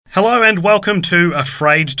Hello and welcome to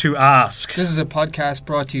Afraid to Ask. This is a podcast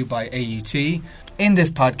brought to you by AUT. In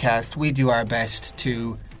this podcast, we do our best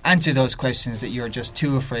to answer those questions that you're just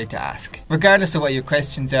too afraid to ask. Regardless of what your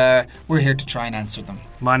questions are, we're here to try and answer them.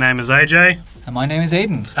 My name is AJ. And my name is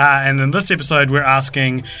Aidan. And in this episode, we're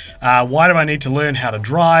asking, why do I need to learn how to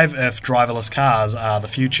drive if driverless cars are the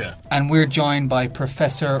future? And we're joined by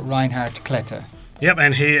Professor Reinhard Klette. Yep,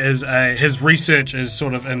 and he is his research is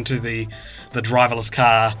sort of into the driverless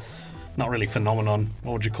car, not really phenomenon,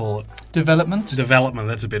 what would you call it? Development,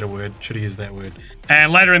 that's a better word. Should have used that word.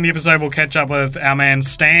 And later in the episode, we'll catch up with our man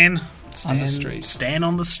Stan on the street. Stan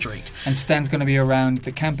on the street. And Stan's going to be around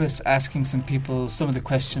the campus asking some people some of the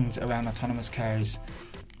questions around autonomous cars.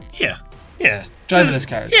 Yeah. Driverless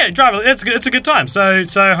cars. Yeah, driverless. It's a good time. So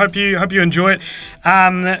hope you enjoy it.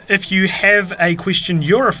 If you have a question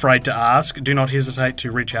you're afraid to ask, do not hesitate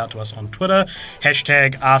to reach out to us on Twitter.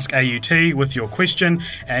 #AskAUT with your question.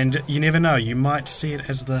 And you never know, you might see it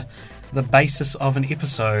as the basis of an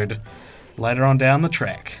episode later on down the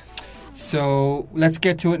track. So let's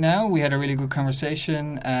get to it now. We had a really good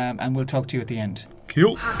conversation, and we'll talk to you at the end.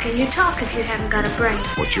 Cool. How can you talk if you haven't got a brain?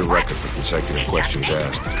 What's your record for consecutive questions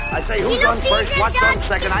asked? I say who's on first, what's on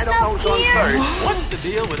second, I don't know who's on third. What's the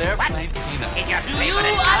deal with airplane peanuts? Do you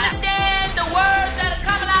understand the words that are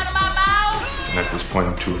coming out of my mouth? And at this point,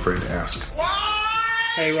 I'm too afraid to ask.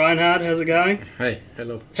 Hey Reinhard, how's it going? Hey,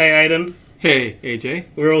 hello. Hey Aidan. Hey, AJ.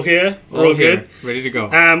 We're all here. We're all here, good. ready to go.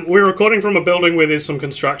 We're recording from a building where there's some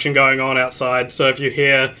construction going on outside. So if you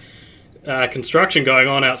hear construction going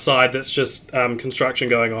on outside, that's just construction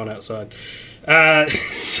going on outside.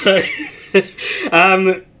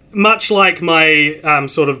 Much like my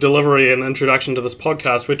sort of delivery and introduction to this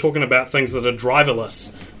podcast, we're talking about things that are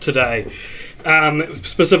driverless today.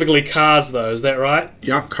 Specifically cars, though. Is that right?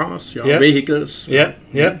 Yeah, cars, Yep. vehicles.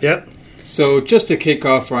 Yep. So just to kick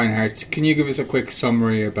off, Reinhard, can you give us a quick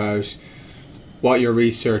summary about what your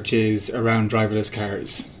research is around driverless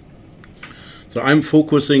cars? So I'm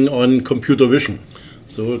focusing on computer vision.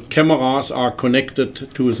 So cameras are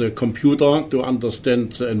connected to the computer to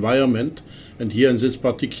understand the environment. And here in this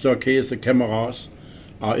particular case, the cameras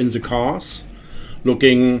are in the cars,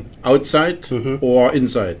 looking outside or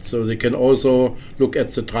inside. So they can also look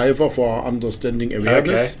at the driver for understanding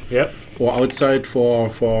awareness, Okay. Yep. or outside for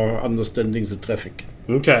understanding the traffic.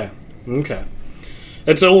 Okay.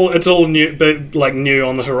 It's all new, but like new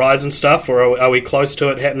on the horizon stuff, or are we close to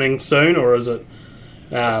it happening soon, or is it?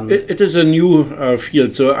 It is a new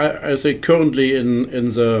field. So I say currently in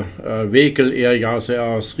the vehicle area there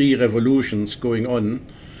are three revolutions going on.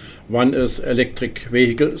 One is electric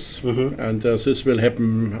vehicles, and this will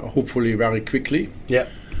happen hopefully very quickly. Yeah.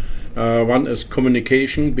 One is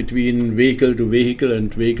communication between vehicle to vehicle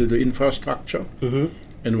and vehicle to infrastructure,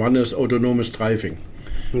 and one is autonomous driving.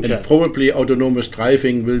 Okay. And probably autonomous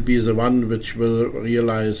driving will be the one which will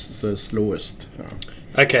realize the slowest.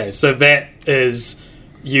 Okay, so that is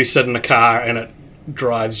you sit in a car and it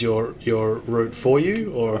drives your route for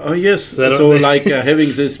you, or? Oh yes, so like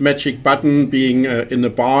having this magic button, being in a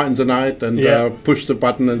bar in the night and push the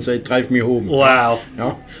button and say drive me home. Wow.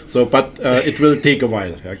 Yeah. So, but it will take a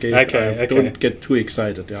while. Okay. Okay. Don't get too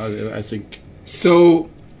excited. I think. So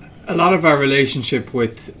a lot of our relationship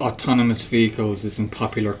with autonomous vehicles is in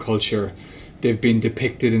popular culture. They've been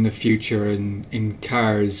depicted in the future in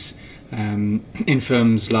cars, in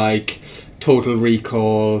films like Total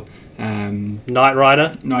Recall, Knight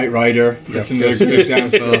Rider. That's another good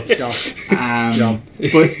example.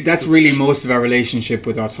 But that's really most of our relationship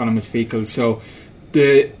with autonomous vehicles. So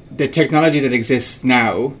the technology that exists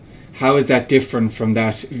now, how is that different from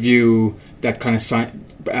that view, that kind of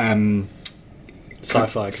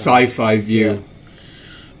sci-fi view?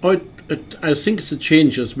 Yeah. I think the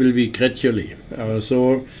changes will be gradually.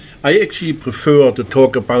 So I actually prefer to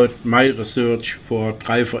talk about my research for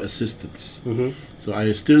driver assistance. So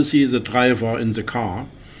I still see the driver in the car,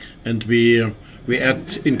 and we add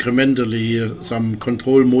incrementally some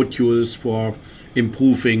control modules for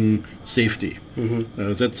improving safety.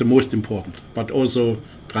 That's the most important, but also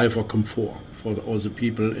driver comfort for all the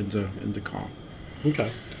people in the car.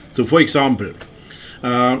 Okay. So for example,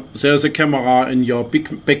 there's a camera in your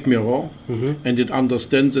back mirror, and it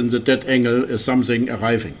understands in the dead angle is something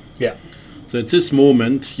arriving. Yeah. So at this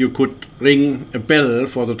moment, you could ring a bell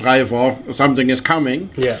for the driver, something is coming.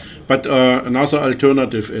 Yeah. But another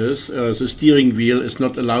alternative is the steering wheel is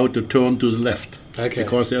not allowed to turn to the left. Okay.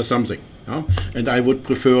 Because there's something. And I would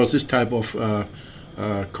prefer this type of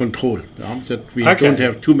control. Yeah? That we Okay. don't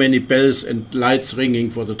have too many bells and lights ringing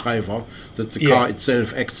for the driver. That the Yeah. car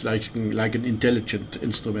itself acts like an intelligent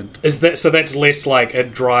instrument. Is that so? That's less like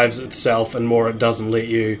it drives itself, and more it doesn't let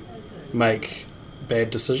you make bad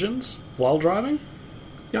decisions while driving.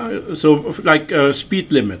 Yeah, so like speed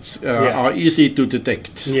limits are easy to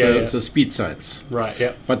detect, the speed signs. Right.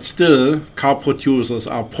 Yeah. But still, car producers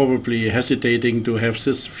are probably hesitating to have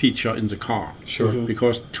this feature in the car. Sure.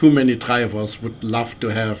 Because too many drivers would love to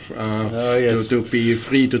have yes. to be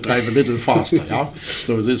free to drive a little faster. Yeah.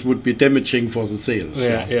 So this would be damaging for the sales.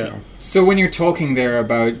 Yeah. So when you're talking there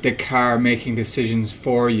about the car making decisions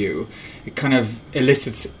for you, it kind of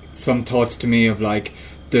elicits some thoughts to me of like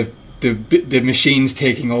the machines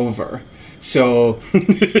taking over. So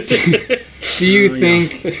do you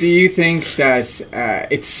think that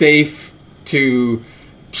it's safe to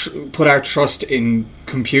put our trust in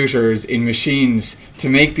computers, in machines, to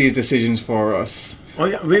make these decisions for us? Oh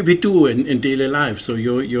yeah, we do in daily life. So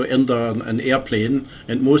you enter an airplane,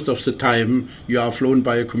 and most of the time you are flown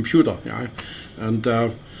by a computer. Yeah, and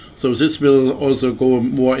so this will also go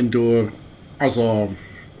more into other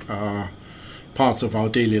parts of our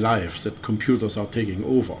daily life that computers are taking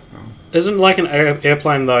over. Isn't like an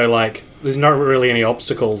airplane though? Like there's not really any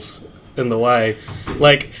obstacles in the way.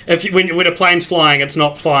 Like when a plane's flying, it's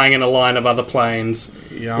not flying in a line of other planes.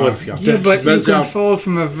 Yeah, with But you can fall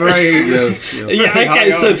from a very yes. Yeah,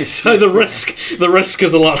 okay, so the risk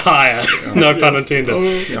is a lot higher. No pun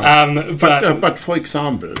intended. Yeah. But for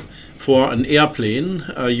example, for an airplane,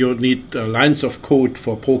 you need lines of code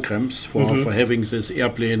for programs for having this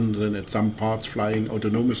airplane then at some parts flying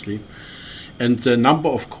autonomously. And the number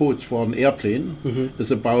of codes for an airplane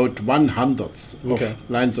is about 1/100 of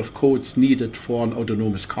lines of codes needed for an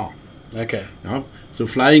autonomous car. Okay. Yeah? So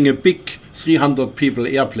flying a big 300 people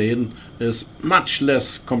airplane is much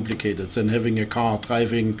less complicated than having a car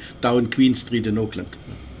driving down Queen Street in Oakland.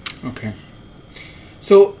 Okay.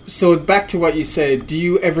 So back to what you said, do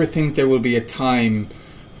you ever think there will be a time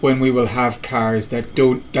when we will have cars that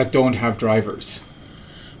don't have drivers?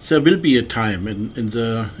 There will be a time in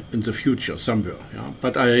the future somewhere, yeah?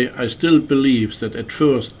 But I still believe that at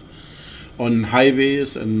first on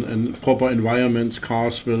highways and proper environments,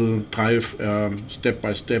 cars will drive step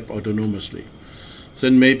by step autonomously.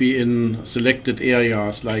 Then maybe in selected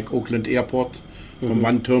areas like Oakland Airport, from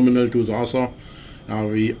one terminal to the other,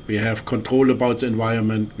 we have control about the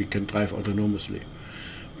environment, we can drive autonomously.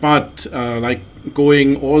 But like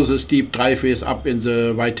going all the steep driveways up in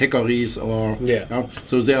the Waitakere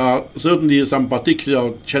so there are certainly some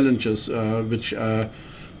particular challenges which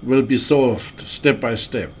will be solved step by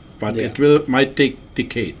step. But it might take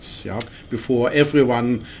decades, before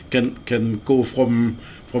everyone can go from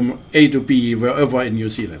A to B wherever in New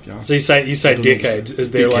Zealand. Yeah. So you say decades.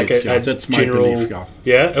 Is there decades, like a that's general? My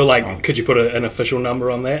belief, Or like, could you put an official number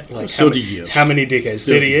on that? Like 30 years. How many decades?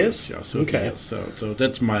 30 years. Yeah, 30 years. So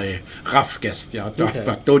that's my rough guess. Yeah, Okay.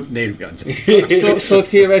 but don't nail me on that. So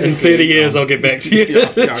theoretically, In 30 years, I'll get back to you.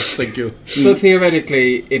 Thank you. So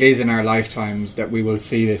theoretically, it is in our lifetimes that we will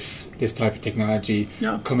see this type of technology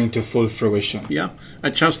coming to full fruition. Yeah, I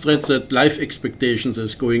just read that life expectations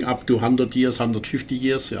is going up to 100 years, 150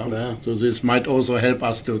 years. Yeah. Wow. So this might also help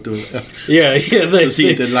us to see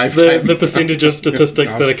it in lifetime. The percentage of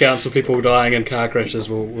statistics that accounts for people dying in car crashes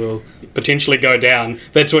will potentially go down.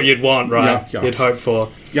 That's what you'd want, right? Yeah. You'd hope for.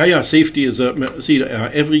 Yeah. Safety is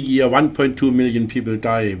every year 1.2 million people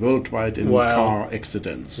die worldwide in car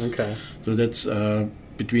accidents. Okay. So that's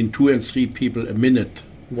between 2 and 3 people a minute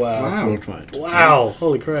Wow. worldwide. Wow.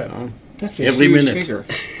 Holy crap. That's a Every huge minute. figure.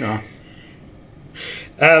 Yeah.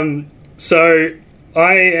 So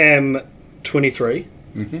I am 23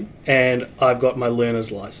 and I've got my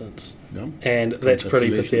learner's license, and that's pretty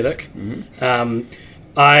pathetic.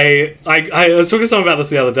 I was talking to someone about this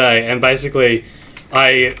the other day, and basically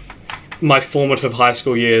my formative high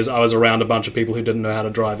school years, I was around a bunch of people who didn't know how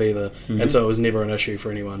to drive either, and so it was never an issue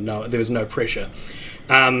for anyone. No, there was no pressure.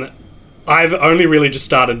 I've only really just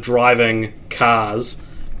started driving cars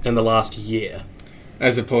in the last year.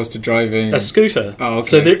 As opposed to driving A scooter. Oh, okay.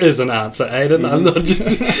 So there is an answer, Aidan. I'm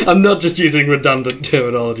not just using redundant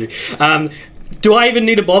terminology. Do I even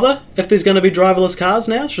need to bother if there's going to be driverless cars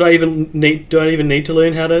now? Do I even need to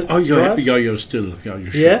learn how to drive? You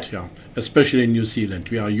should. Yeah. Especially in New Zealand,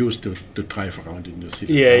 we are used to drive around in New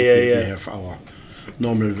Zealand. We have our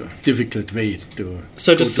normal difficult way to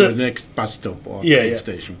go to the next bus stop or train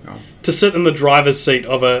station. Yeah. To sit in the driver's seat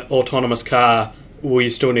of an autonomous car, will you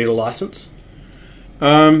still need a license?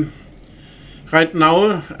 Right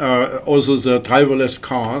now, also the driverless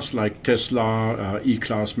cars like Tesla,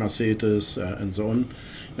 E-Class, Mercedes, and so on,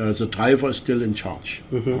 the driver is still in charge.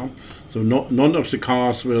 So none of the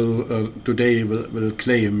cars today will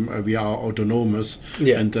claim we are autonomous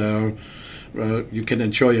and you can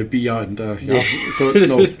enjoy a beer and so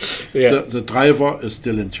no, the driver is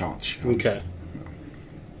still in charge. Okay.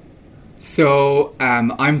 So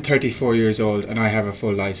I'm 34 years old and I have a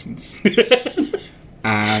full license.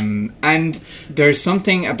 And there's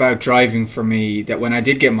something about driving for me that when I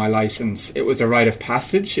did get my license, it was a rite of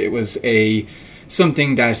passage. It was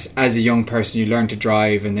something that as a young person you learn to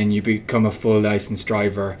drive and then you become a full licensed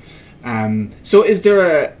driver. So is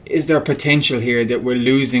there a potential here that we're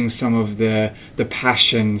losing some of the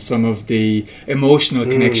passion, some of the emotional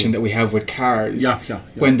connection that we have with cars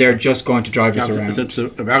when they're just going to drive us around? That's a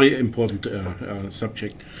very important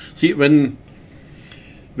subject. See, when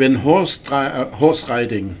horse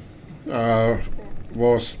riding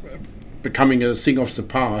was becoming a thing of the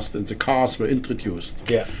past and the cars were introduced,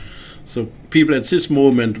 so people at this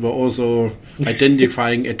moment were also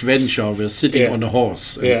identifying adventure with sitting on a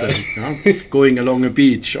horse and going along a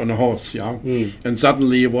beach on a horse, and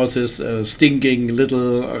suddenly it was this stinking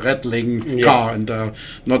little rattling car and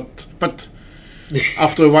but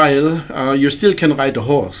after a while you still can ride a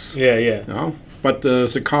horse. But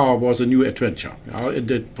the car was a new adventure, and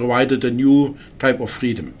it provided a new type of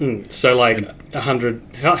freedom. So like 100,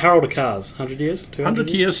 how old are cars? 100 years? 100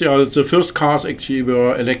 years, the first cars actually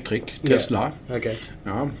were electric, Tesla. Okay.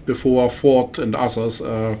 Before Ford and others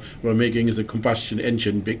were making the combustion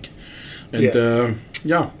engine big. And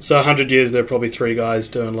So 100 years, there are probably 3 guys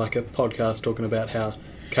doing like a podcast talking about how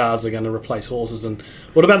cars are going to replace horses. And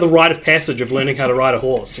what about the rite of passage of learning how to ride a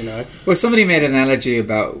horse, Well, somebody made an analogy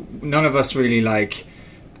about none of us really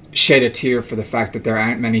shed a tear for the fact that there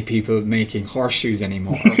aren't many people making horseshoes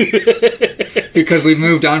anymore because we've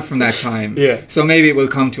moved on from that time. So maybe it will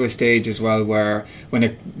come to a stage as well where when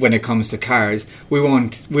it comes to cars, we'll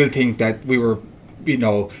think that we were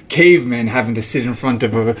cavemen having to sit in front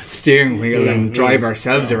of a steering wheel and drive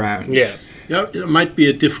ourselves around. Yeah, it might be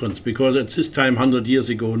a difference because at this time, 100 years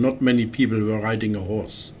ago, not many people were riding a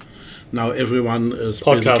horse. Now everyone is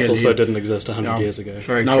podcasts also didn't exist 100 years ago.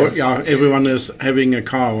 Now, everyone is having a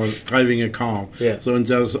car or driving a car. So and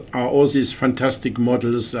there are all these fantastic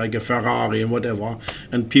models like a Ferrari and whatever,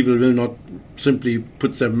 and people will not simply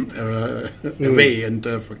put them away and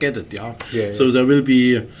forget it. So there will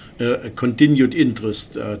be a continued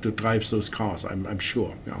interest to drive those cars. I'm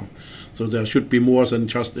sure. So there should be more than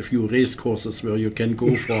just a few race courses where you can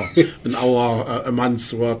go for an hour a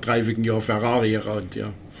month or driving your Ferrari around.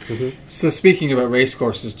 So speaking about race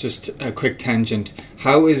courses, just a quick tangent.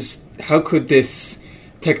 How could this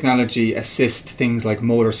technology assist things like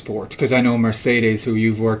motorsport? Because I know Mercedes, who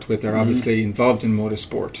you've worked with, are obviously involved in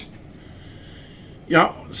motorsport.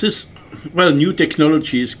 New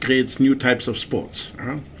technologies creates new types of sports.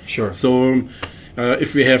 Sure. So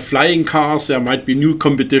if we have flying cars, there might be new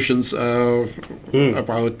competitions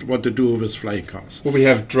about what to do with flying cars. Well, we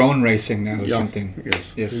have drone racing now or something.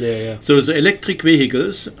 Yes. So the electric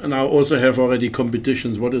vehicles now also have already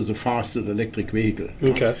competitions. What is the fastest electric vehicle?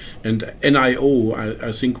 Okay. And NIO,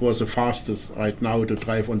 I think, was the fastest right now to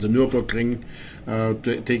drive on the Nürburgring,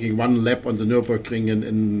 taking one lap on the Nürburgring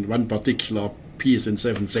in one particular piece in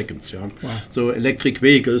 7 seconds. Wow. So electric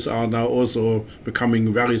vehicles are now also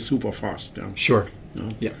becoming very super fast. Sure.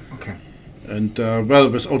 Okay. And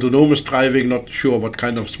with autonomous driving, not sure what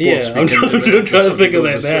kind of sports. I'm trying to think of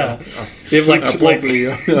that now. They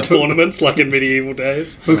have tournaments like in medieval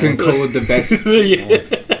days. Who can code the best?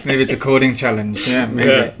 Maybe it's a coding challenge.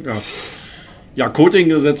 Maybe.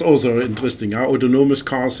 Coding, that's also interesting. Autonomous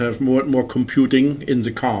cars have more and more computing in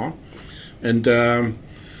the car, and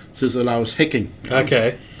this allows hacking.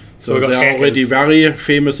 Okay. So there are already very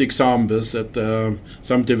famous examples that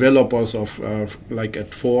some developers of, like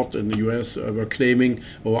at Ford in the US, were claiming,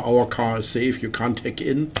 our car is safe, you can't hack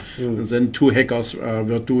in. And then 2 hackers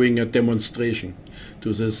were doing a demonstration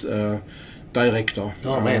to this director.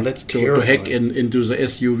 Oh man, that's to terrifying. hack into the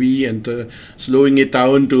SUV and slowing it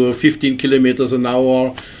down to 15 kilometers an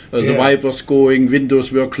hour. The wipers going,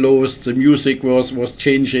 windows were closed, the music was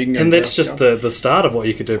changing. And that's just the start of what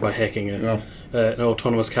you could do by hacking an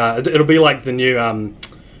autonomous car. It'll be like the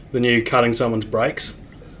new cutting someone's brakes.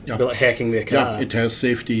 It'll be like hacking their car. Yeah, it has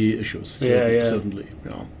safety issues. Certainly.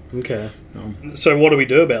 Okay. So what do we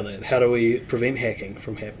do about that? How do we prevent hacking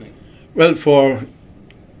from happening? Well,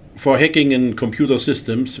 for hacking in computer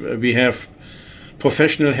systems, we have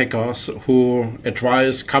professional hackers who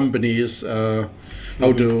advise companies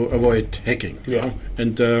how to avoid hacking.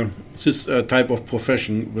 And this type of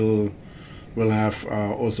profession will will have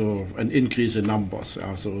also an increase in numbers.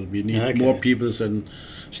 So we need more people and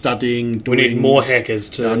studying. We need more hackers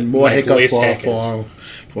to more make hackers less hackers.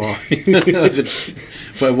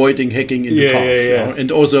 for avoiding hacking in the cars,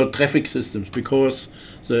 and also traffic systems, because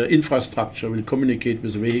the infrastructure will communicate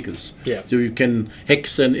with the vehicles. Yeah. So you can hack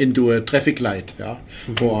them into a traffic light,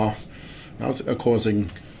 for causing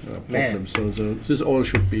problems. So this all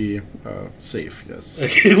should be safe. Yes.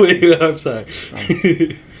 We hope so.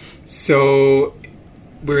 So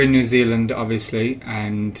we're in New Zealand, obviously,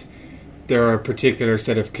 and there are a particular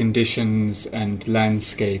set of conditions and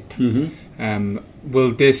landscape.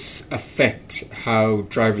 Will this affect how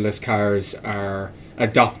driverless cars are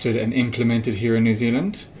adopted and implemented here in New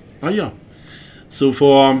Zealand? Yeah. So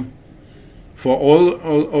for all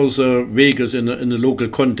the vehicles in the local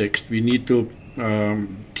context, we need to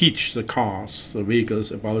teach the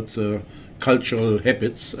vehicles about the cultural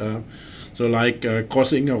habits. So like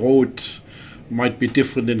crossing a road might be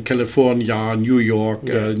different in California, New York,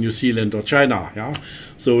 New Zealand, or China. Yeah.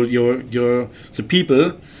 So the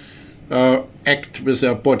people act with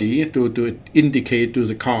their body to indicate to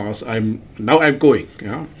the cars, I'm going.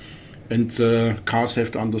 Yeah. And the cars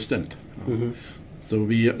have to understand.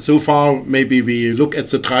 So far maybe we look at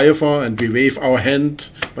the driver and we wave our hand,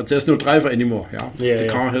 but there's no driver anymore. The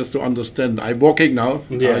car has to understand, I'm walking now.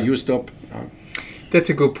 You stop. That's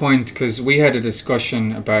a good point, because we had a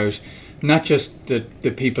discussion about not just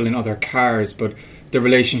the people in other cars, but the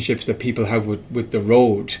relationships that people have with the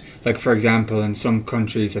road. Like, for example, in some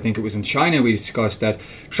countries, I think it was in China, we discussed that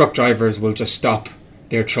truck drivers will just stop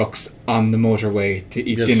their trucks on the motorway to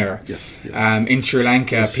eat dinner. Yes. In Sri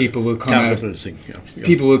Lanka, people will come out.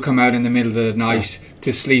 People will come out in the middle of the night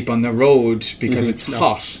to sleep on the road because it's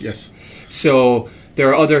hot. Yes. So there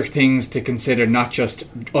are other things to consider, not just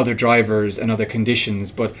other drivers and other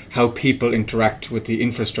conditions, but how people interact with the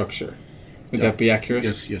infrastructure. Would that be accurate?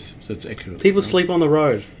 Yes, that's accurate. People sleep on the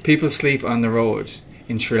road. People sleep on the road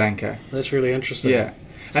in Sri Lanka. That's really interesting. Yeah.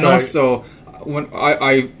 And also, when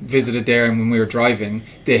I visited there, and when we were driving,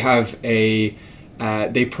 they have they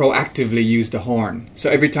proactively use the horn. So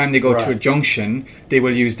every time they go to a junction, they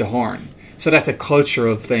will use the horn. So that's a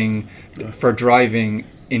cultural thing for driving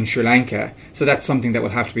in Sri Lanka. So that's something that will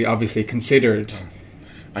have to be obviously considered.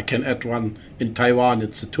 I can add one. In Taiwan,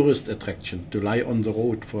 it's a tourist attraction to lie on the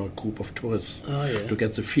road for a group of tourists to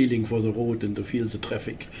get the feeling for the road and to feel the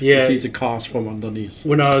traffic. To see the cars from underneath.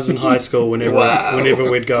 When I was in high school, whenever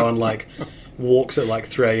we'd go on like walks at like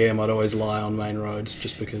 3 a.m, I'd always lie on main roads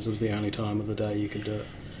just because it was the only time of the day you could do it.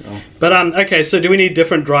 But okay, so do we need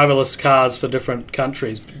different driverless cars for different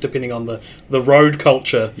countries depending on the road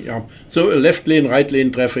culture? Yeah. So a left lane, right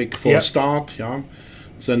lane traffic for a start. Yeah.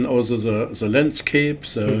 Then also the landscape,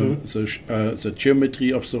 the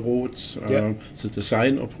geometry of the roads, the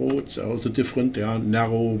design of roads are also different.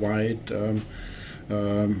 Narrow, wide,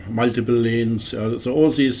 multiple lanes. So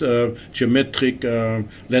all these geometric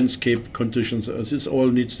landscape conditions, this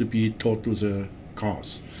all needs to be taught to the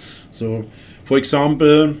cars. So, for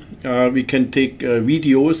example, we can take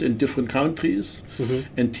videos in different countries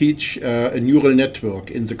and teach a neural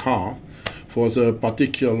network in the car for the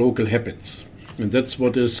particular local habits. And that's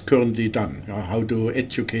what is currently done, how to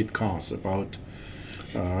educate cars about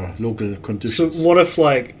local conditions. So what if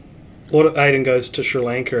Aidan goes to Sri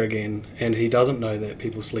Lanka again and he doesn't know that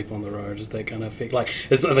people sleep on the road? Is that going to affect,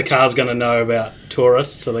 is the cars going to know about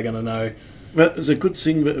tourists? Are they going to know? Well, the good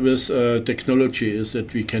thing with technology is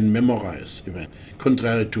that we can memorize events,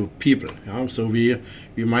 contrary to people. So we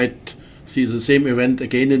might see the same event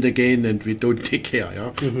again and again and we don't take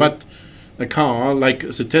care. But a car, like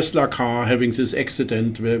the Tesla car having this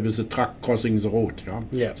accident with a truck crossing the road.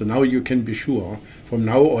 So now you can be sure, from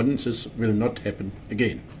now on, this will not happen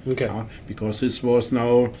again. Because this was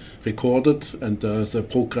now recorded and the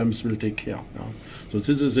programs will take care. So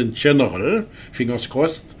this is in general, fingers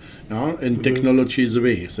crossed, and technology is the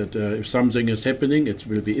way, that if something is happening, it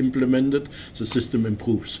will be implemented, the system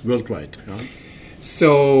improves worldwide.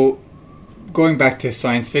 So, going back to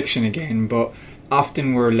science fiction again, but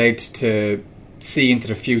often we're led to see into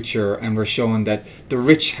the future and we're shown that the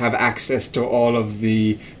rich have access to all of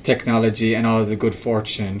the technology and all of the good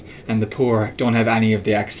fortune and the poor don't have any of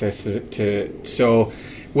the access to. So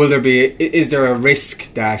is there a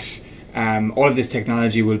risk that all of this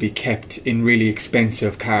technology will be kept in really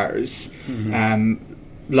expensive cars,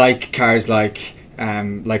 like cars like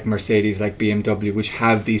Mercedes, like BMW, which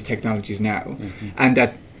have these technologies now, and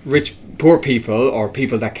that poor people or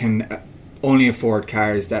people that can only afford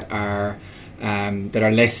cars that are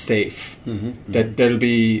less safe, that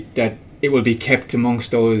it will be kept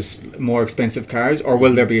amongst those more expensive cars, or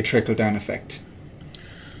will there be a trickle down effect?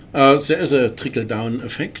 There is a trickle-down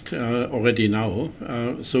effect already now.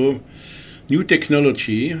 So new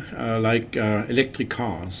technology like electric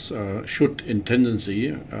cars should in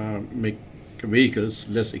tendency make vehicles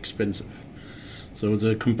less expensive. So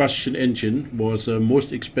the combustion engine was the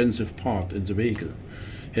most expensive part in the vehicle.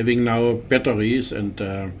 Having now batteries and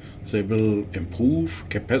they will improve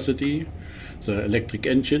capacity, the electric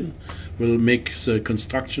engine will make the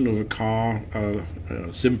construction of a car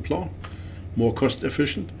simpler, more cost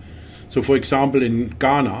efficient. So for example in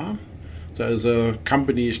Ghana there is a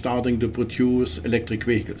company starting to produce electric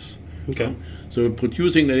vehicles. Okay. So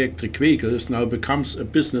producing electric vehicles now becomes a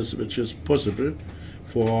business which is possible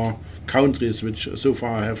for countries which so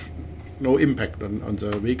far have no impact on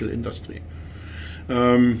the vehicle industry.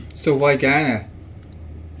 So why Ghana?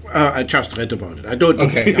 I just read about it. I don't know.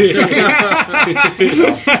 Okay.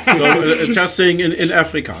 So just saying in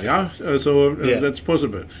Africa, yeah? That's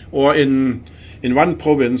possible. Or in one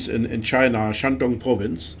province in China, Shandong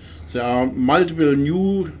province, there are multiple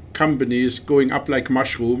new companies going up like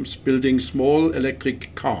mushrooms, building small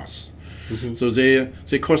electric cars. Mm-hmm. So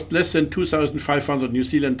they cost less than 2,500 New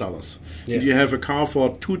Zealand dollars. Yeah. And you have a car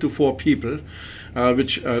for 2 to 4 people,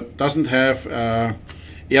 which doesn't have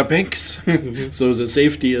airbags, mm-hmm. So the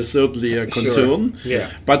safety is certainly a concern. Sure. Yeah.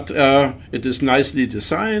 But it is nicely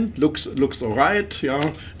designed, looks all right,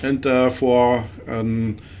 yeah. And for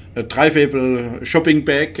a drivable shopping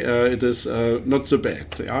bag, it is not so bad.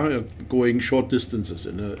 Yeah, going short distances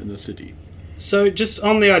in a city. So just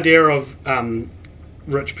on the idea of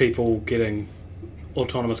rich people getting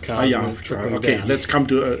autonomous cars. Okay, down. let's come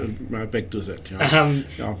to back to that.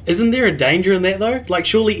 Yeah. Isn't there a danger in that though? Like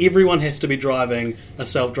surely everyone has to be driving a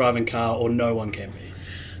self-driving car or no one can be.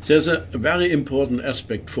 There's a very important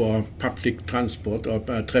aspect for public transport or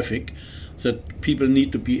traffic that people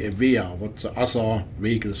need to be aware what the other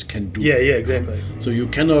vehicles can do. Yeah, exactly. So you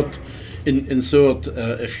cannot insert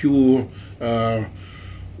a few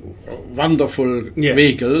wonderful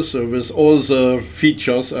vehicles with all the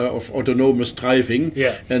features of autonomous driving,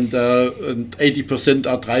 and 80%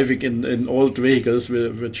 are driving in old vehicles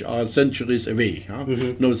which are centuries away. Yeah?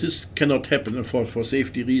 Mm-hmm. No, this cannot happen for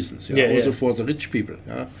safety reasons. Also for the rich people.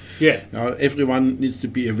 Everyone needs to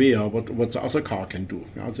be aware what the other car can do.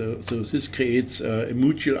 So this creates a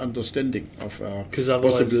mutual understanding of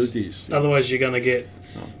possibilities. Otherwise, you're going to get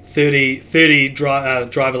 30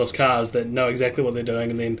 driverless cars that know exactly what they're doing,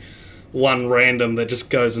 and then one random that just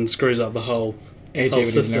goes and screws up the whole AJ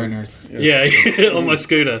with his learners. Yes. On my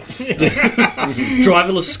scooter.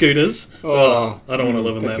 Driverless scooters. I don't want to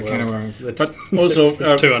live in that world. That's a can of worms. But also,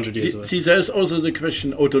 it's 200 years away. See, there's also the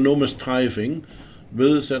question: autonomous driving,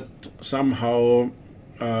 will that somehow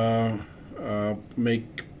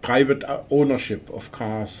make private ownership of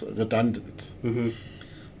cars redundant? Mm-hmm.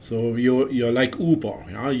 So you're like Uber,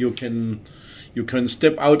 yeah. You can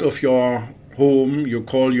step out of your home. You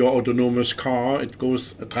call your autonomous car. It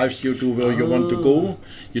drives you to where you want to go.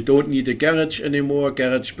 You don't need a garage anymore.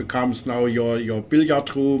 Garage becomes now your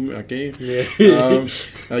billiard room. Okay.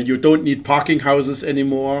 Yeah. You don't need parking houses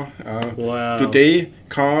anymore. Wow. Today,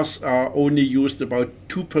 cars are only used about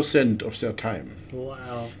 2% of their time.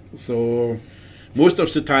 Wow. So most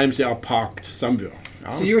of the time they are parked somewhere.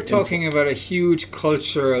 So you're talking about a huge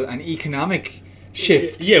cultural and economic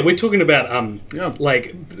shift. Yeah, we're talking about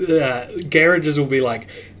garages will be like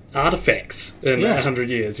artifacts in 100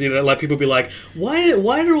 years. You know, like people will be like, why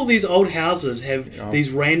do all these old houses have these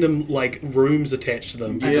random like rooms attached to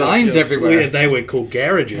them? And lines everywhere. Yeah, they were called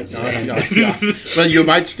garages. Well, you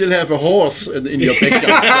might still have a horse in your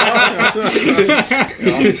backyard.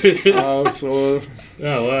 So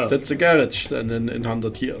that's a garage then in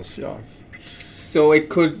 100 years. Yeah. So it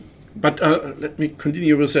could... But let me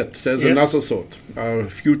continue with that. There's another thought,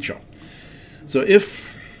 future. So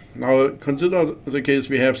if, now consider the case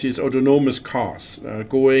we have these autonomous cars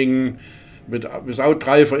going without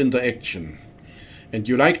driver interaction, and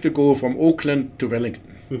you like to go from Auckland to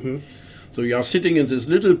Wellington. Mm-hmm. So you are sitting in this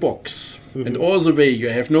little box, mm-hmm. and all the way you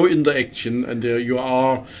have no interaction, and you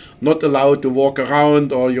are not allowed to walk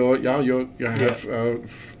around, or you have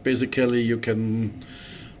basically you can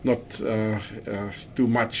not do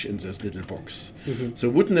much in this little box. Mm-hmm. So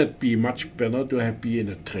wouldn't it be much better to be in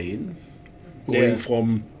a train going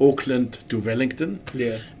from Auckland to Wellington?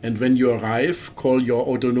 Yeah. And when you arrive, call your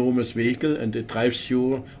autonomous vehicle and it drives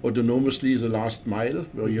you autonomously the last mile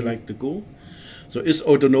where you like to go. So is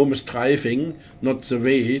autonomous driving not the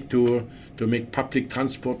way to make public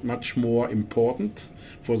transport much more important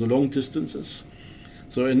for the long distances?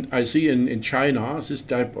 So I see in China this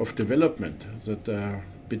type of development that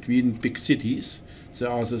between big cities there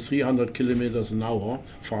are the 300 kilometers an hour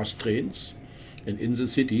fast trains, And in the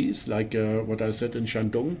cities, like what I said in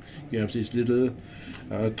Shandong, you have these little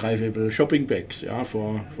drivable shopping bags,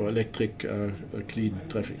 for electric clean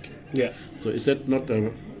traffic. Yeah. So is that not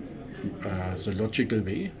the logical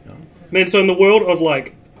way? Yeah? Man, so in the world of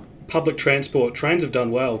like public transport, trains have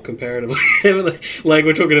done well comparatively. Like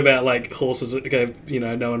we're talking about like horses. Okay,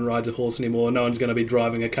 no one rides a horse anymore. No one's going to be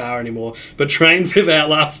driving a car anymore. But trains have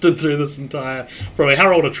outlasted through this entire. Probably,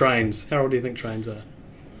 how old are trains? How old do you think trains are?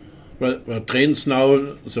 Well, trains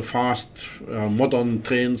now, the fast modern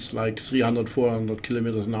trains, like 300, 400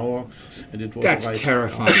 kilometers an hour, and it was That's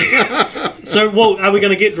terrifying. So, well, are we going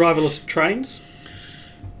to get driverless trains?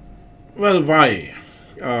 Well, why?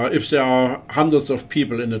 If there are hundreds of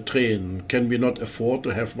people in a train, can we not afford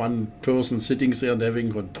to have one person sitting there and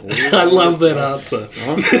having control? I love that answer.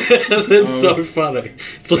 That's so funny.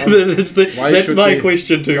 So that's my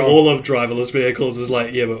question to all of driverless vehicles is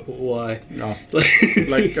like, yeah, but why? Yeah.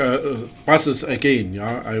 Like buses again,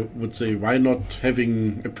 I would say, why not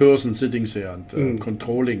having a person sitting there and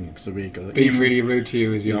controlling the vehicle? Being really rude to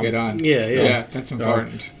you as you get on. Yeah, that's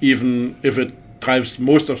important. Even if it drives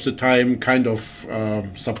most of the time kind of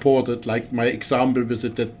supported, like my example with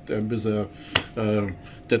that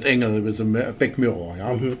angle with the back mirror,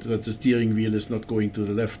 that the steering wheel is not going to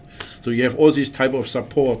the left. So you have all these type of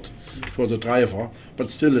support for the driver, but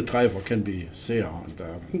still the driver can be there and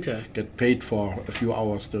get paid for a few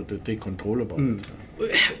hours to take control about it.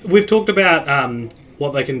 We've talked about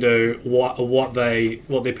what they can do, what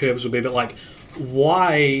their purpose would be, but like,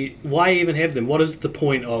 why even have them? What is the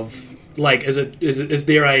point of? Like, is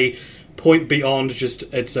there a point beyond just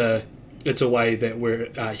it's a way that we're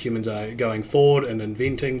humans are going forward and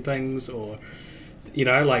inventing things, or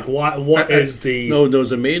like what is the no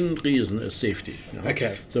the main reason is safety.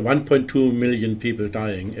 Okay, so 1.2 million people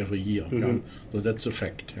dying every year, so that's a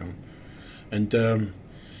fact. And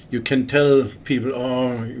you can tell people,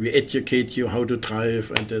 we educate you how to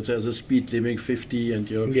drive, and there's a speed limit 50,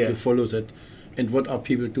 and you follow that. And what are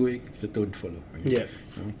people doing? They don't follow.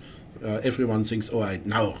 Everyone thinks, right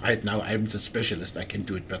now I'm the specialist. I can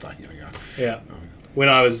do it better here. Yeah. When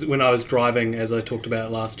I was driving, as I talked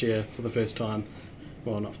about last year for the first time,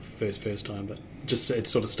 well, not first time, but just it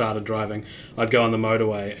sort of started driving. I'd go on the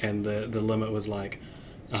motorway, and the limit was like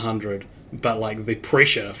 100, but like the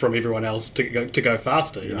pressure from everyone else to go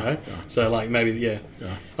faster, you know. Yeah. So like maybe I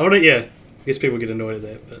guess people get annoyed at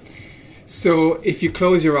that, but. So if you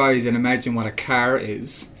close your eyes and imagine what a car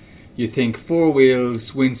is. You think 4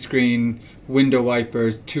 wheels, windscreen, window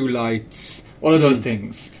wipers, 2 lights, all of those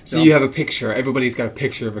things. So you have a picture. Everybody's got a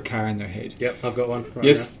picture of a car in their head. Yep, I've got one. Right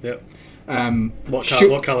yes. Now. Yep.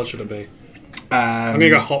 What colour should it be? I'm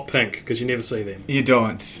going to go hot pink because you never see them. You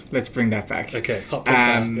don't. Let's bring that back. Okay, hot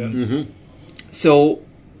pink. So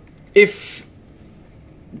if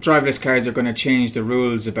driverless cars are going to change the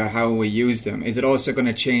rules about how we use them, is it also going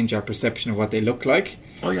to change our perception of what they look like?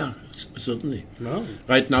 Oh yeah, certainly. No.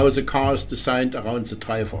 Right now the car is designed around the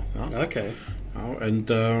driver. Okay. And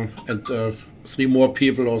 3 more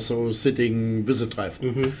people also sitting with the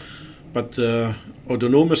driver. But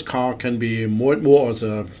autonomous car can be more and more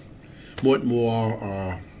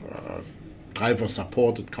driver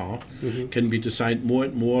supported car can be designed more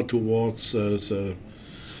and more towards the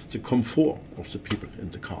comfort of the people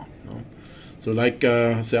in the car. So like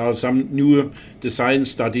there are some new design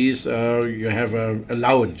studies, you have a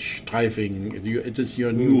lounge driving, it is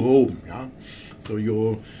your new home. So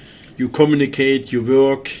you communicate, you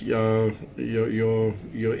work, you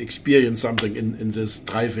experience something in this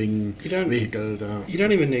driving vehicle. You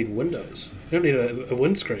don't even need windows. You don't need a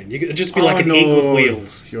windscreen. You could just be like an egg with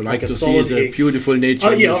wheels. You like to see the beautiful nature.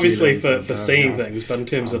 Oh yeah, obviously for seeing things, but in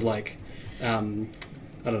terms of like,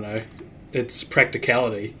 I don't know, it's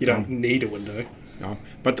practicality. You don't need a window. Yeah.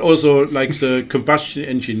 But also, like the combustion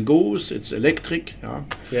engine goes, it's electric.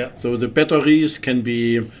 Yeah. So the batteries can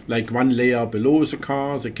be like 1 layer below the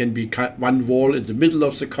car. There can be 1 wall in the middle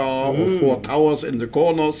of the car or 4 towers in the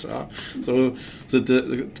corners. So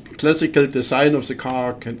the classical design of the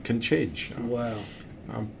car can change. Wow.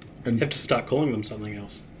 And you have to start calling them something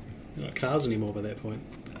else. They're not cars anymore by that point.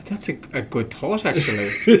 That's a good thought,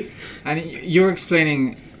 actually. And you're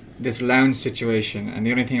explaining this lounge situation, and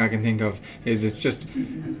the only thing I can think of is it's just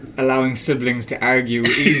allowing siblings to argue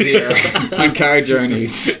easier on car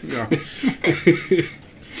journeys.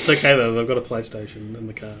 It's okay though, they've got a PlayStation in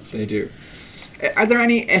the car. So. They do. Are there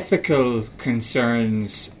any ethical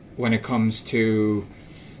concerns when it comes to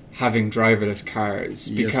having driverless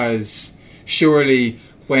cars? Because surely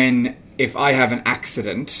if I have an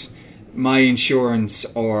accident, my insurance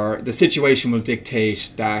or the situation will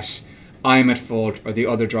dictate that I'm at fault or the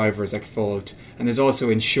other driver is at fault. And there's also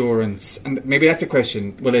insurance, and maybe that's a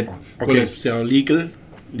question. Will it? There are legal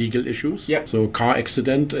issues. Yep. So car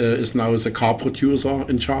accident is now the car producer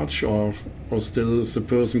in charge, or still the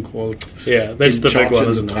person called that's the big one,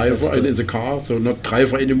 isn't the it? driver in the car. So not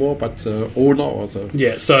driver anymore, but the owner or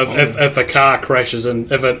the So if a car crashes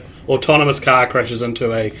if an autonomous car crashes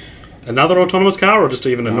into another autonomous car, or just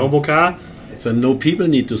even a normal car. So no people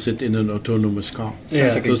need to sit in an autonomous car.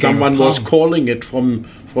 Sounds like a So game someone of was Pong. calling it from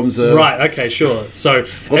the Right. Okay. Sure. So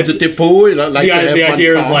from the depot. Like the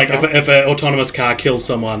idea is like car, if an autonomous car kills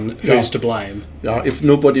someone, who's to blame? if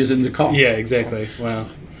nobody is in the car. Yeah. Exactly. Wow.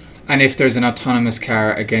 And if there's an autonomous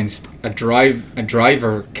car against a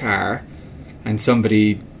driver car, and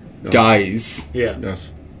somebody dies, Yeah.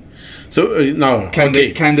 Yes. So now, can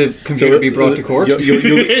the computer be brought to court?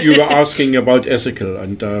 You were asking about ethical,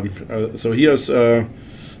 and so here's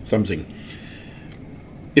something.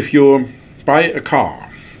 If you buy a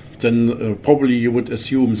car, then probably you would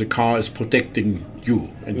assume the car is protecting you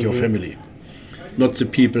and your family, not the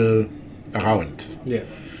people around. Yeah.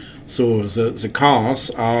 So the cars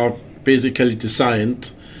are basically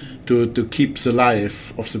designed to keep the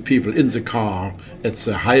life of the people in the car at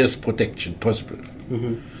the highest protection possible.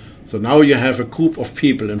 So now you have a group of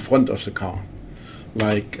people in front of the car,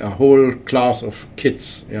 like a whole class of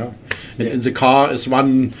kids, and in the car is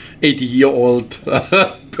one 80-year-old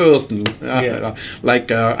person, like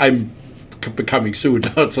I'm becoming soon.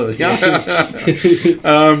 So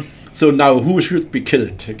so now who should be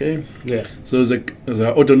killed? Okay. Yeah. So the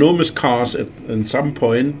autonomous cars at some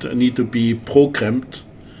point need to be programmed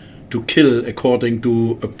to kill according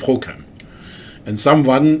to a program, and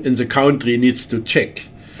someone in the country needs to check.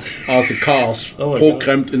 Are the cars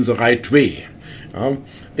programmed in the right way?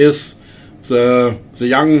 Is the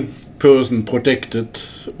young person protected,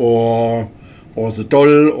 or the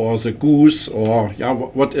doll, or the goose, or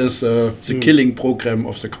what is the killing program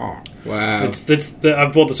of the car? Wow.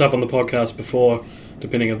 I've brought this up on the podcast before,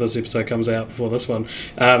 depending if this episode comes out before this one.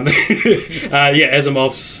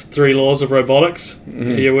 Asimov's 3 Laws of Robotics.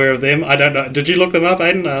 Are you aware of them? I don't know. Did you look them up? I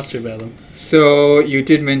didn't ask you about them. So you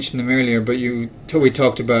did mention them earlier, but we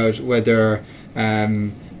talked about whether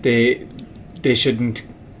they shouldn't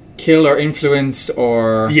kill or influence,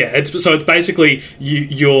 or it's basically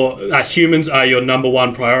humans are your number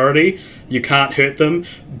one priority. You can't hurt them,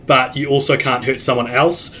 but you also can't hurt someone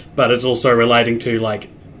else. But it's also relating to like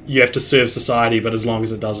you have to serve society, but as long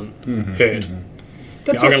as it doesn't hurt.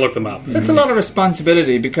 I'm going to look them up. That's a lot of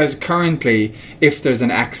responsibility, because currently, if there's an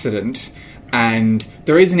accident and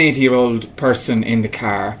there is an 80-year-old person in the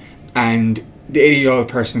car and the 80-year-old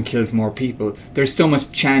person kills more people, there's so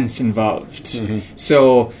much chance involved.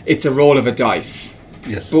 So it's a roll of a dice.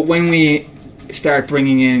 Yes. But when we start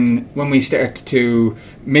to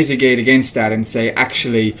mitigate against that and say,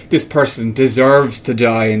 actually, this person deserves to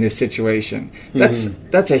die in this situation,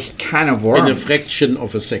 that's a can of worms. In a fraction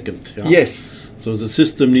of a second. Yes. So the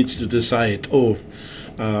system needs to decide,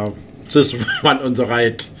 this one on the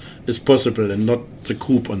right is possible and not the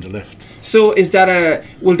group on the left. So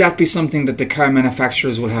will that be something that the car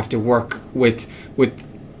manufacturers will have to work with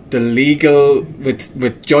the legal,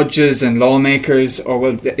 with judges and lawmakers, or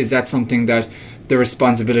is that something that the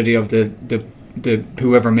responsibility of the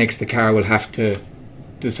whoever makes the car will have to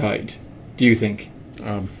decide? Do you think?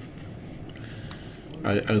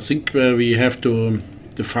 I think we have to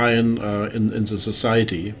define in the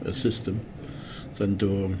society a system, then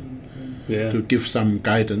to give some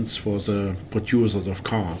guidance for the producers of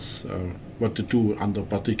cars, what to do under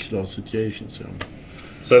particular situations.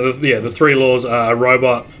 So the 3 laws are: a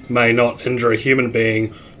robot may not injure a human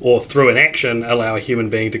being, or through an action allow a human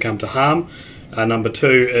being to come to harm. Number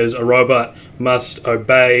 2 is a robot must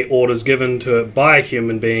obey orders given to it by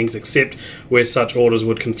human beings, except where such orders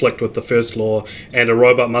would conflict with the first law, and a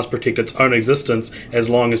robot must protect its own existence as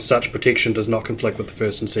long as such protection does not conflict with the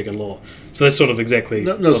first and second law. So that's sort of exactly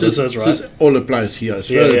what this is, right? This all applies here as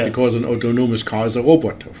well, because an autonomous car is a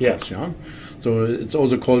robot, of course. So it's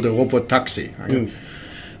also called a robot taxi.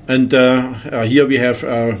 And here we have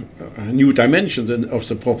new dimensions of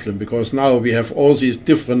the problem, because now we have all these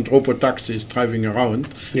different robot taxis driving around,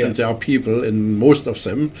 and there are people in most of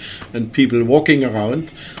them, and people walking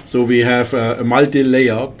around. So we have a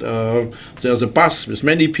multi-layered, there's a bus with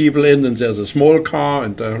many people in, and there's a small car,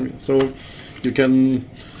 and so you can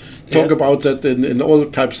talk about that in all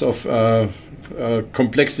types of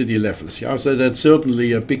complexity levels. So that's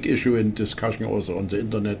certainly a big issue in discussion also on the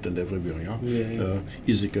internet and everywhere.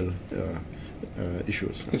 Ethical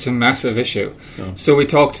issues. It's a massive issue. Yeah. So we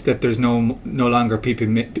talked that there's no longer people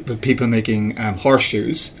making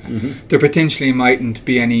horseshoes. Mm-hmm. There potentially mightn't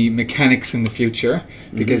be any mechanics in the future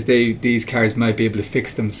because these cars might be able to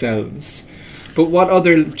fix themselves. But what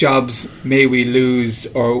other jobs may we lose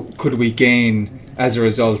or could we gain as a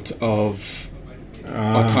result of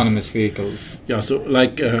autonomous vehicles? Yeah, so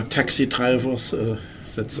like taxi drivers,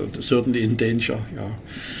 that's certainly in danger. Yeah.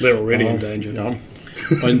 They're already in danger. Yeah.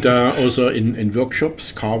 And also in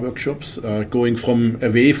workshops, car workshops, going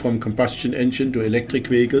away from combustion engine to electric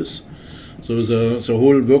vehicles. So the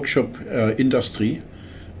whole workshop industry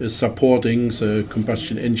is supporting the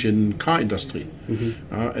combustion engine car industry.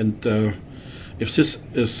 And if this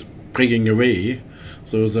is breaking away,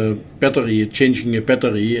 so the battery, changing a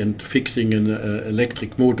battery and fixing an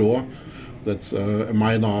electric motor, that's a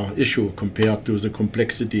minor issue compared to the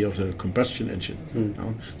complexity of the combustion engine.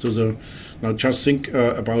 Now just think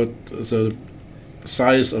about the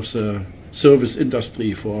size of the service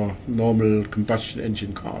industry for normal combustion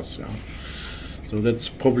engine cars. Yeah. So that's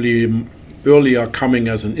probably earlier coming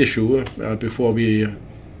as an issue before we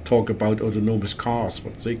talk about autonomous cars,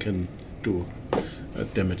 what they can do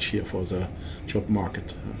damage here for the job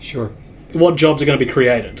market. Sure. What jobs are going to be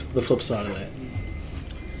created? The flip side of that.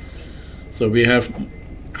 So we have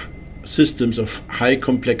systems of high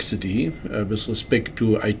complexity with respect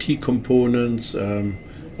to IT components,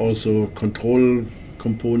 also control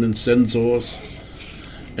components, sensors,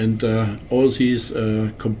 and all these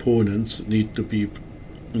components need to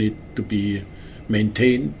be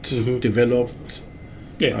maintained, developed,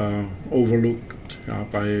 overlooked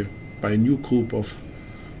by a new group of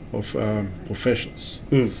professions.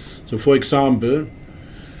 So, for example,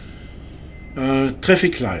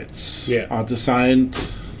 traffic lights are designed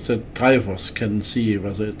that drivers can see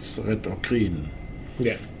whether it's red or green.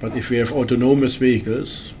 Yeah. But if we have autonomous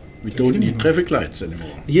vehicles, we don't need traffic lights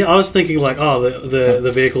anymore. Yeah, I was thinking like,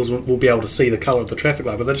 the vehicles will be able to see the colour of the traffic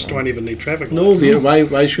light, but they just don't even need traffic lights. No,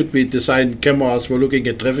 why should we design cameras for looking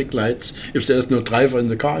at traffic lights if there's no driver in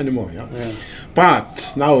the car anymore? Yeah.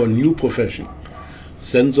 But now a new profession.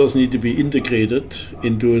 Sensors need to be integrated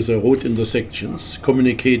into the road intersections,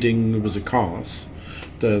 communicating with the cars,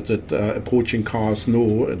 that approaching cars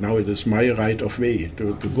know now it is my right of way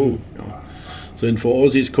to go. Yeah. So and for all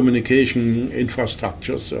these communication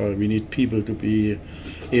infrastructures, we need people to be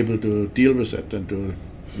able to deal with it and to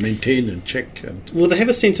maintain and check. And will they have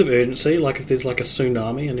a sense of urgency, like if there's like a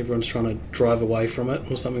tsunami and everyone's trying to drive away from it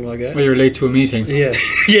or something like that? Well, you're late to a meeting. Yeah.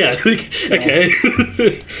 Yeah. Okay.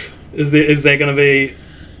 Is there going to be?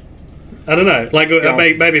 I don't know. Like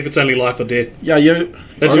maybe if it's only life or death. Yeah, you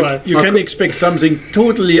can expect something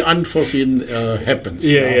totally unforeseen happens.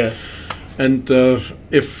 Yeah. And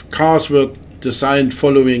if cars were designed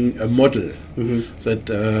following a model that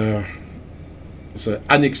the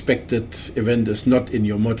unexpected event is not in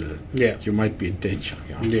your model, you might be in danger.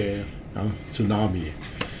 Tsunami.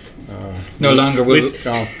 No longer will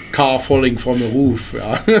car falling from a roof.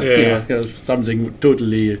 Something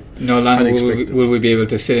totally no longer unexpected. will we be able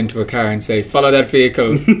to sit into a car and say, follow that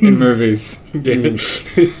vehicle in movies.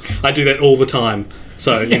 I do that all the time.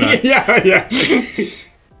 So, you know. yeah.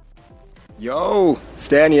 Yo,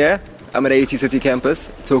 Stan here. I'm at AUT City Campus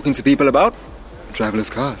talking to people about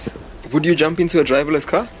driverless cars. Would you jump into a driverless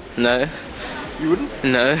car? No. You wouldn't?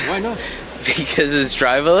 No. Why not? Because it's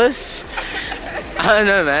driverless. I don't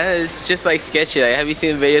know, man. It's just like sketchy. Like, have you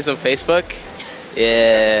seen the videos on Facebook?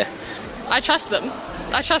 Yeah. I trust them.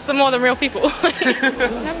 I trust them more than real people.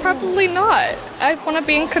 No, probably not. I want to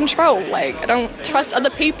be in control. Like, I don't trust other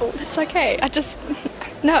people. It's okay. I just...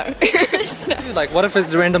 No. No. Like, what if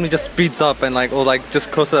it randomly just speeds up and like, or like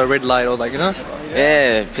just crosses a red light or like, you know?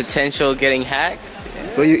 Yeah, potential getting hacked.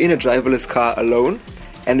 So you're in a driverless car alone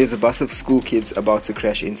and there's a bus of school kids about to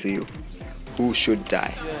crash into you. Who should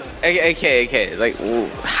die? Okay. Like,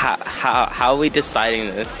 how are we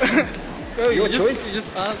deciding this? Your choice. You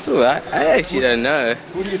just answer. Ooh, I actually don't know.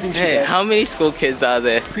 Who do you think should die? How many school kids are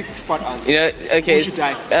there? Quick spot answer. You know, okay. Who should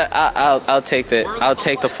die? I'll take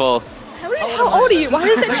the fall. How old are you? Why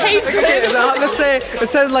does it change? Okay, let's say it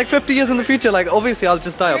says like 50 years in the future. Like, obviously, I'll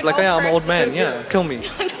just die up. Like, yeah, I'm an old man. Yeah, kill me.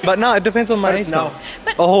 But now it depends on my age now.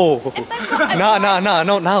 Not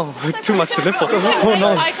now. Too much to live for. Who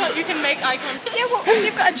knows? You can make icon. Yeah, well, if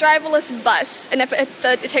you've got a driverless bus and if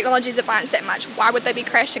the technology is advanced that much, why would they be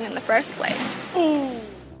crashing in the first place?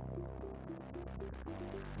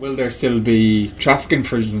 Will there still be traffic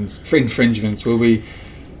infringements? Will we,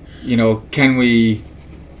 can we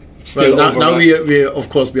still now we of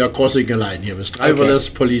course we are crossing a line here with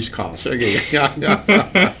driverless police cars. Okay.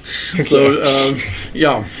 So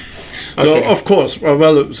So of course,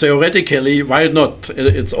 well, theoretically, why not?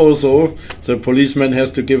 It's also the policeman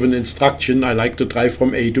has to give an instruction. I like to drive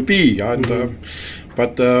from A to B, yeah, and,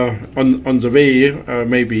 but on the way,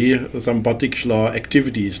 maybe some particular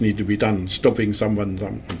activities need to be done, stopping someone.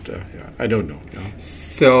 I don't know. Yeah.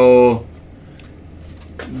 So,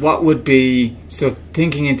 what would be,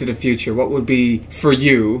 thinking into the future, what would be for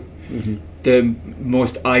you the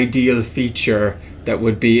most ideal feature that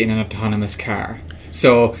would be in an autonomous car?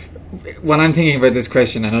 So, when I'm thinking about this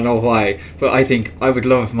question, I don't know why, but I think I would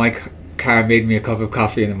love if my car made me a cup of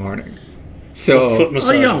coffee in the morning. So foot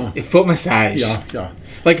massage. Foot massage. Yeah.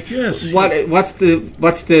 Like what's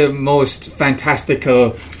the most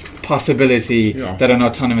fantastical possibility that an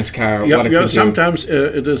autonomous car what it could sometimes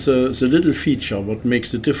it is a little feature what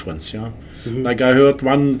makes the difference. Like I heard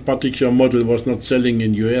one particular model was not selling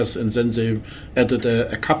in US, and then they added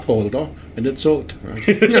a cup holder and it sold.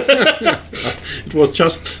 It was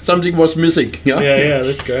just something was missing. Yeah,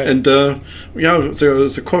 that's great. And the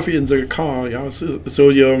coffee in the car.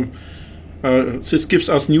 This gives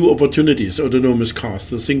us new opportunities, autonomous cars,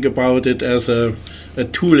 to think about it as a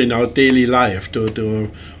tool in our daily life to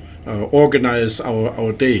organize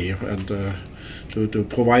our day and to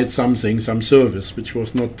provide some service which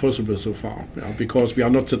was not possible so far, because we are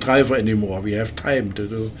not the driver anymore. We have time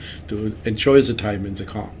to enjoy the time in the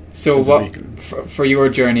car. So for your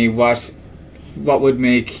journey, what would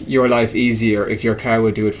make your life easier if your car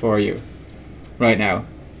would do it for you right now?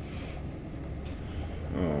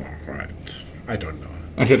 Oh, right. I don't know.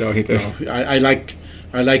 I don't know either. No,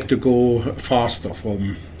 I like to go faster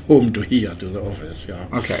from home to here to the office. Yeah.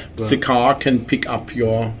 Okay. The car can pick up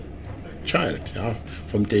your child,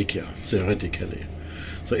 from daycare theoretically.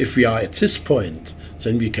 So if we are at this point,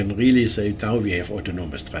 then we can really say now we have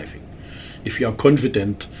autonomous driving. If you are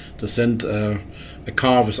confident to send a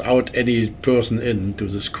car without any person in to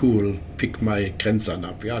the school, pick my grandson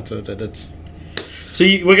up. Yeah, so that's. So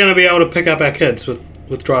we're going to be able to pick up our kids with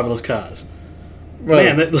driverless cars.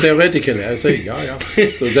 Well, theoretically, I say, yeah.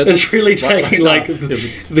 So it's really taking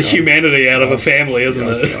the humanity out of a family, isn't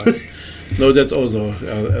it? No, that's also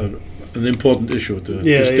an important issue to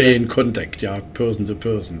stay in contact, person to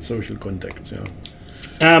person, social contacts,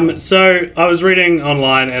 So I was reading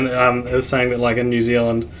online, and it was saying that, like, in New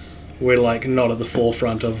Zealand, we're like not at the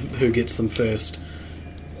forefront of who gets them first.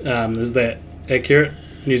 Is that accurate?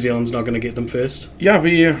 New Zealand's not going to get them first? Yeah,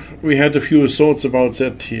 we had a few thoughts about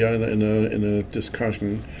that here in a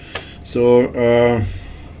discussion. So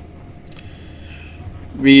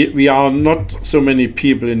we are not so many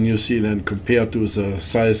people in New Zealand compared to the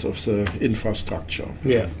size of the infrastructure.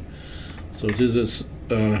 Yeah. So this is,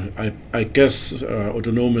 I guess,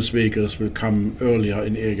 autonomous vehicles will come earlier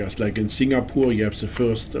in areas like in Singapore. You have the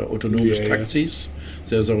first autonomous taxis.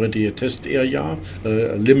 There's already a test area,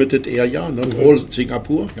 a limited area, not all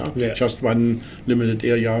Singapore, just one limited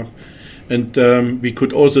area. And we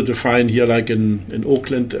could also define here, like in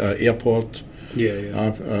Auckland airport,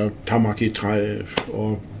 Tamaki Drive,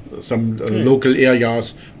 or some local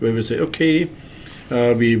areas where we say, okay,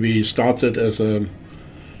 we started as an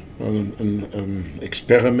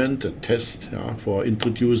experiment, a test for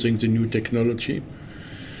introducing the new technology.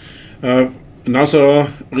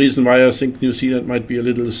 Another reason why I think New Zealand might be a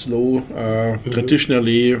little slow,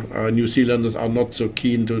 traditionally New Zealanders are not so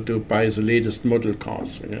keen to buy the latest model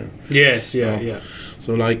cars. Yes,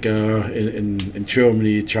 So like in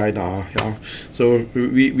Germany, China, So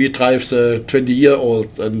we drive the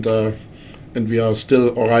 20-year-old and we are still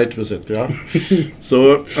all right with it,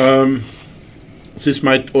 So this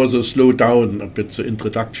might also slow down a bit the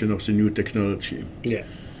introduction of the new technology. Yeah.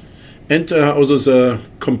 And also the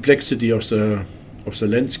complexity of the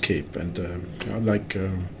landscape and like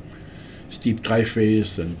steep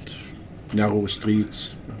driveways and narrow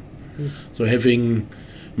streets. So having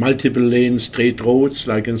multiple lanes, straight roads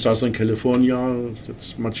like in Southern California,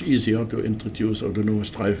 it's much easier to introduce autonomous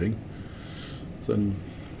driving than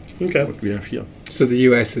what we have here. So the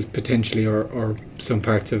US is potentially, or some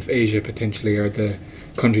parts of Asia potentially, are the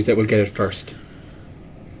countries that will get it first.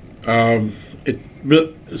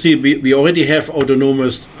 We already have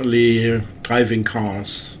autonomously driving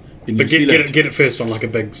cars in New Zealand. Get it first on like a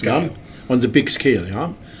big scale. On the big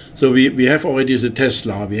scale, So we have already the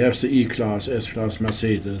Tesla, we have the E-Class, S-Class,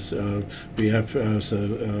 Mercedes, we have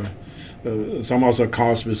some other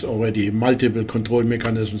cars with already multiple control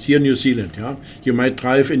mechanisms here in New Zealand. You might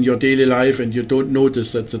drive in your daily life and you don't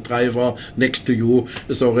notice that the driver next to you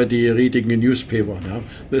is already reading a newspaper.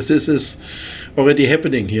 This is already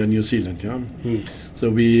happening here in New Zealand.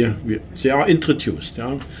 So they are introduced,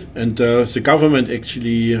 and the government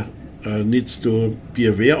actually needs to be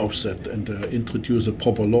aware of that and introduce the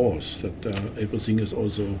proper laws that everything is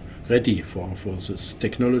also ready for this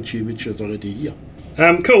technology which is already here.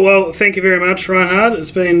 Cool. Well, thank you very much, Reinhard.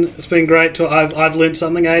 It's been great. I've learned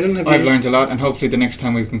something. Aidan, I've learned a lot, and hopefully the next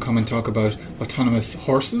time we can come and talk about autonomous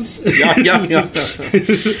horses. Yeah.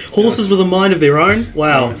 Horses with a mind of their own.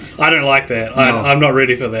 Wow, I don't like that. No. I'm not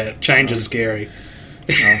ready for that. Change is scary.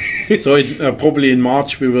 So probably in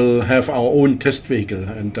March we will have our own test vehicle,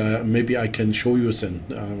 and maybe I can show you then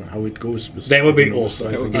how it goes. That would be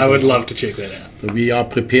awesome. I would love to check that out. So we are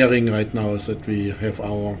preparing right now that we have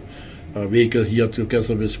our vehicle here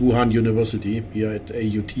together with Wuhan University here at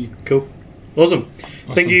AUT. Cool. Awesome.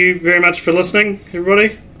 Thank you very much for listening,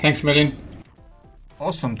 everybody. Thanks a million.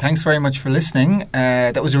 Awesome. Thanks very much for listening.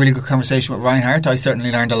 That was a really good conversation with Reinhard. I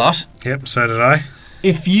certainly learned a lot. Yep, so did I.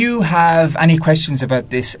 If you have any questions about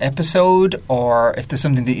this episode, or if there's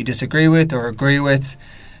something that you disagree with or agree with,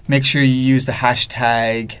 make sure you use the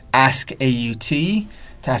hashtag AskAUT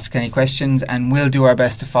to ask any questions, and we'll do our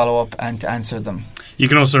best to follow up and to answer them. You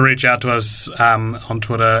can also reach out to us on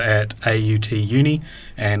Twitter at AUTUni,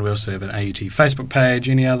 and we also have an AUT Facebook page.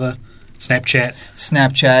 Any other? Snapchat,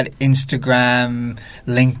 Instagram,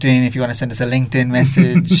 LinkedIn. If you want to send us a LinkedIn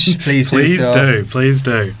message, please do. Please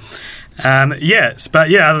do. Yes,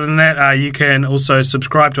 but other than that, you can also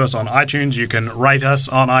subscribe to us on iTunes. You can rate us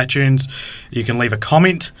on iTunes. You can leave a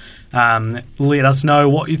comment. Let us know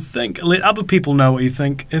what you think. Let other people know what you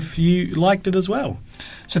think if you liked it as well.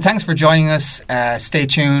 So thanks for joining us. Stay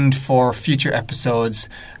tuned for future episodes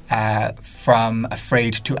from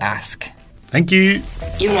Afraid to Ask. Thank you.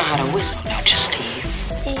 You know how to whistle, don't you, Steve?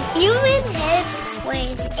 The human head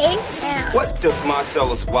weighs 8 pounds. What does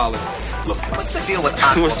Marcellus Wallace look like? What's the deal with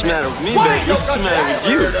Aquaman? What's the matter with me, baby? What's the matter with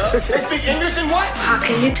you? They speak English and what? How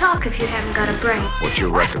can you talk if you haven't got a brain? What's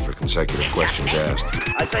your record for consecutive questions asked?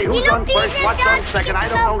 I say who's on first, what's on second. I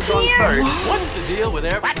don't know who's on third. What's the deal with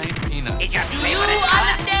airplane peanuts? Do you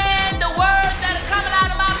understand the words that are coming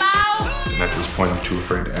out of my mouth? And at this point, I'm too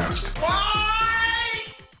afraid to ask. What?